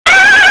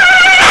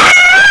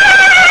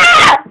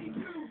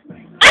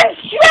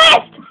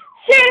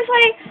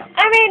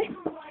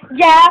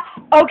Yeah,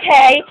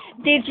 okay,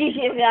 these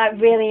GCSEs are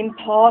really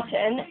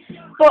important,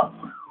 but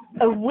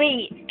a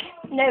week,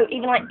 no,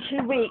 even like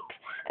 2 weeks,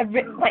 of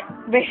like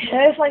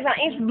rehearsal like that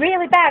is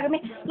really bad. I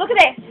mean, look at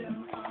this.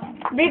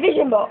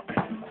 Revision book,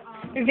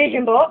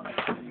 revision book,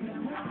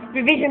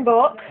 revision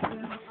book,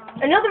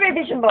 another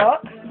revision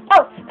book,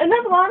 oh,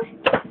 another one,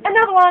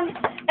 another one,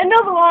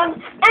 another one,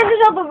 and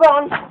another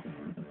one.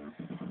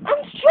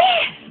 I'm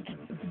stressed.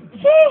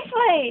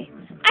 Seriously,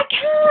 I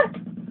can't.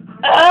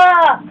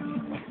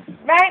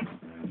 Right?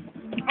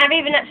 I've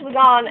even actually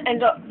gone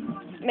and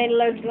made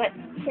loads of like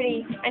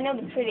pretty, I know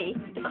they're pretty,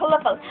 they're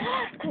colourful,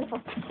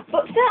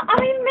 but still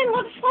I've even made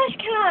loads of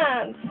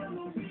flashcards.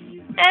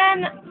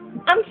 And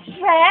I'm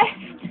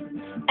stressed,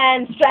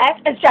 and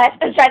stressed, and stressed,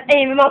 and stressed, and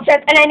even more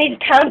stressed, and I need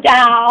to calm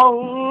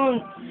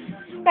down.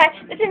 Right,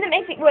 the thing that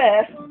makes it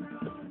worse,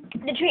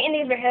 they're treating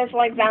these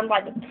rehearsal exams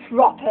like the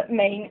proper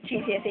main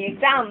GCSE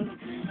exams.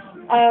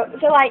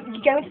 So like, you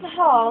go into the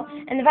hall,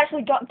 and they've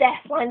actually got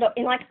desks lined up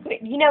in like,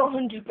 you know,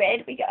 100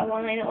 grid, we get a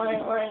line, and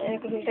a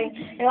good thing,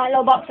 and like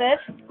little boxes.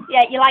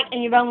 Yeah, you're like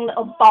in your own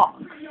little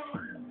box.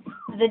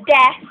 The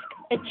desk,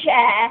 a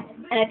chair,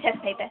 and a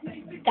test paper.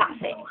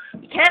 That's it.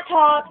 You can't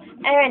talk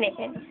or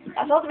anything.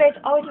 That's all there is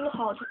always in the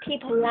hall. Just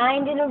people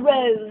lined in a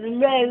rows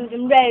and rows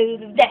and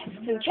rows of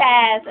desks and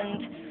chairs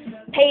and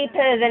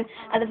papers, and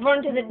at the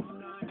front of the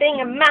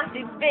thing a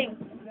massive big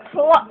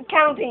clock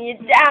counting you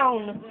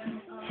down.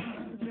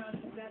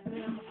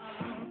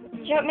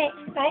 Do you know what I mean?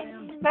 Right?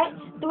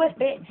 The worst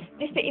bit,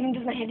 this bit even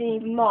does my head in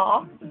even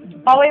more.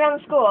 All the way around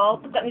the school,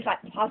 they've got these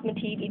like plasma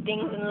TV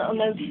things and little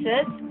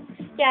notices.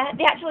 Yeah,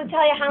 they actually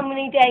tell you how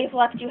many days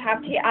left you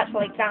have to your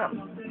actual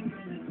exam.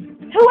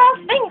 Who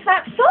else thinks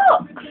that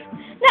sucks?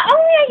 Not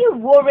only are you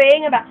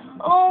worrying about,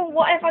 oh,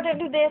 what if I don't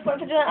do this, what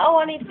if I do that, oh,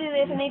 I need to do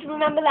this, I need to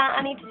remember that,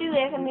 I need to do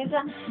this, I need to do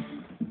that.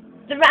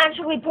 They're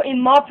actually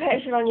putting more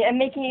pressure on you and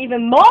making you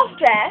even more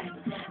stressed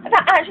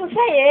about actually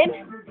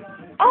saying,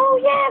 oh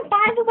yeah,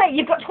 by the way,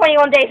 you've got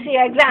 21 days for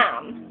your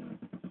exam.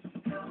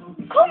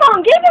 Come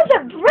on, give us a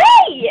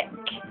break!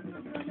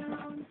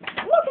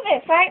 Look at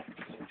this, right?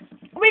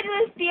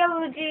 Religious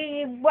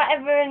theology,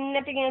 whatever, and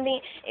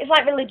everything. It's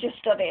like religious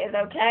studies,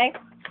 okay?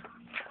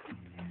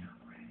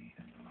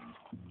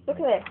 Look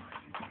at this.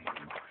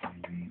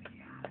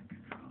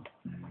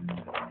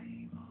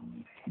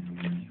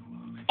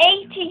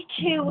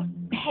 "82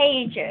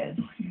 pages.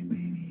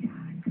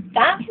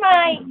 That's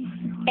right.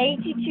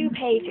 82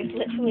 pages,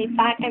 literally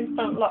back and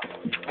front. Look.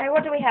 Right,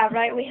 what do we have?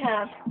 Right, we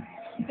have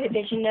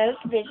revision notes,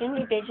 revision,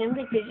 revision,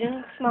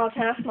 revision, small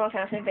task,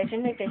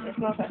 revision, revision,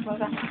 small task,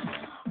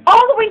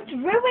 all the way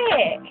through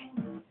it.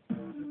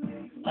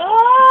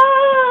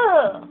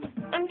 Oh,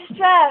 I'm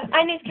stressed.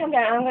 I need to calm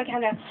down. I'm going to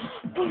calm down.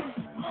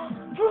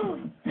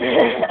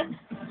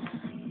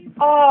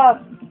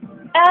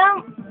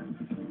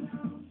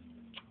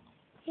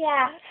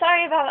 Yeah,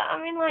 sorry about that.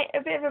 I'm in like a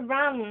bit of a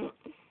rant.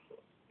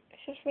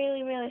 It's just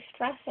really, really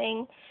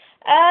stressing.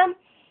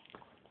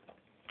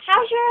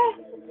 How's your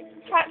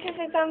practice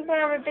exams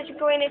and revision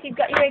going if you've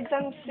got your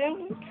exams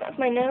soon? That's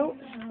my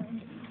notes.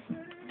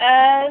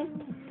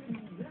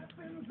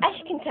 As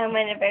you can tell,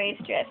 mine are very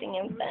stressing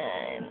and fun.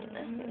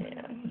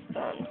 Yeah,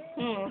 fun.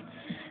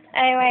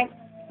 Anyway,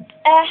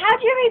 how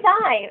do you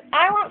revise?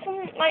 I want some,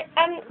 like,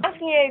 I'm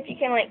asking you if you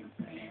can, like,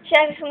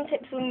 share some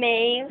tips with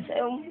me,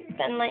 so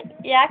then, like,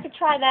 yeah, I could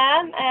try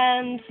them,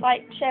 and,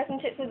 like, share some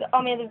tips with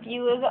all my other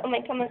viewers on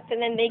my comments,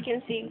 and then they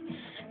can see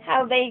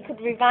how they could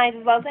revise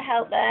as well to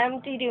help them.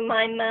 Do you do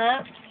mind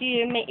maps? Do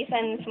you make you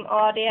send some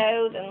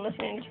audios and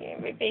listening to your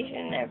revision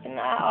and everything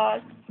like that,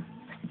 or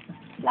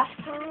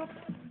flashcards?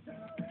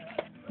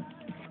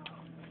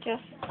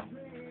 Just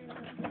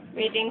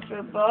reading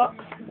through book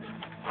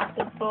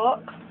after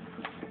book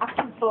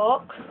after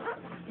book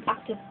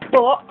after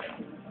book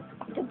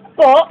after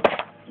book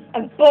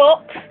and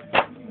book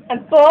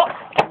and book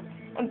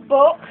and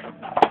book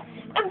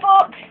and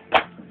book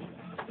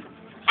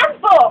and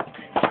book.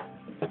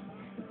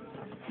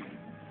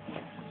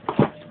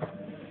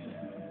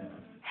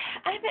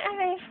 I haven't had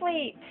any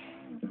sleep.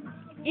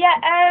 Yeah,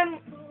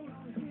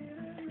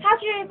 how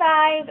do you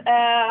revise?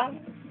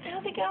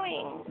 How's it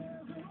going?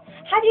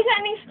 Have you got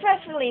any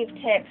stress relief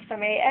tips for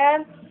me?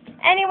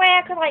 Any way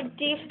I could, like,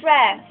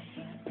 de-stress?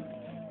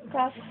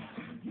 Because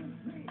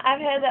I've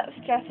heard that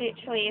stress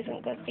actually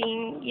isn't good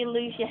thing. You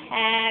lose your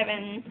hair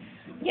and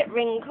get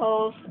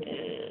wrinkles.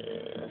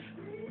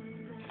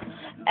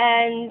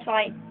 And,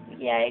 like,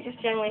 yeah, it just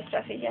generally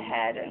stresses your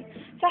head. And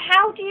so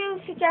how do you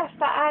suggest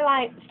that I,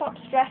 like, stop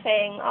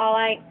stressing? Or,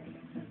 like,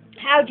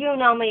 how do you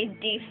normally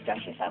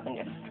de-stress yourself and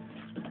just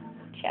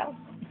chill?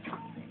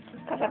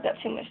 Because I've got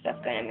too much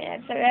stuff going on in my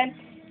head. So,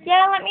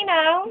 yeah, let me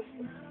know.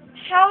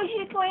 How's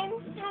it going?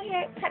 How's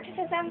your practice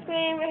exams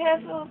going?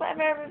 Rehearsals,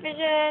 whatever,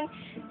 revision?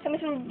 Tell me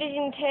some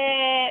revision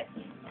tips.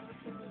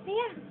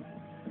 Yeah.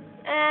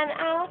 And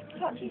I'll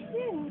talk to you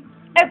soon.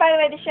 Oh, by the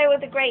way, the show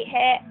was a great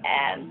hit.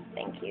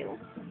 Thank you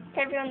for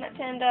everyone that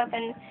turned up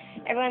and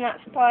everyone that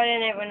supported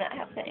and everyone that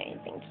helped me.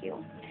 Thank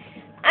you.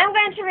 I'm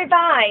going to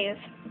revise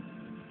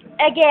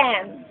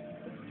again.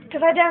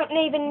 because I don't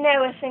even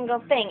know a single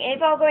thing.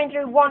 It's all going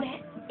through one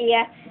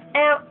ear and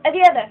out of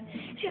the other.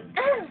 She goes,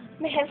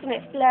 my head's going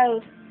to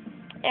explode.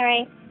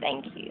 Anyway,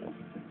 thank you.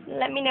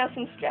 Let me know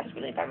some stress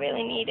relief. I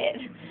really need it.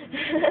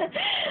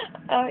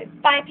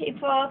 Alright, bye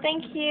people.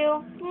 Thank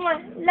you.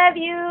 Mwah. Love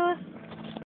you.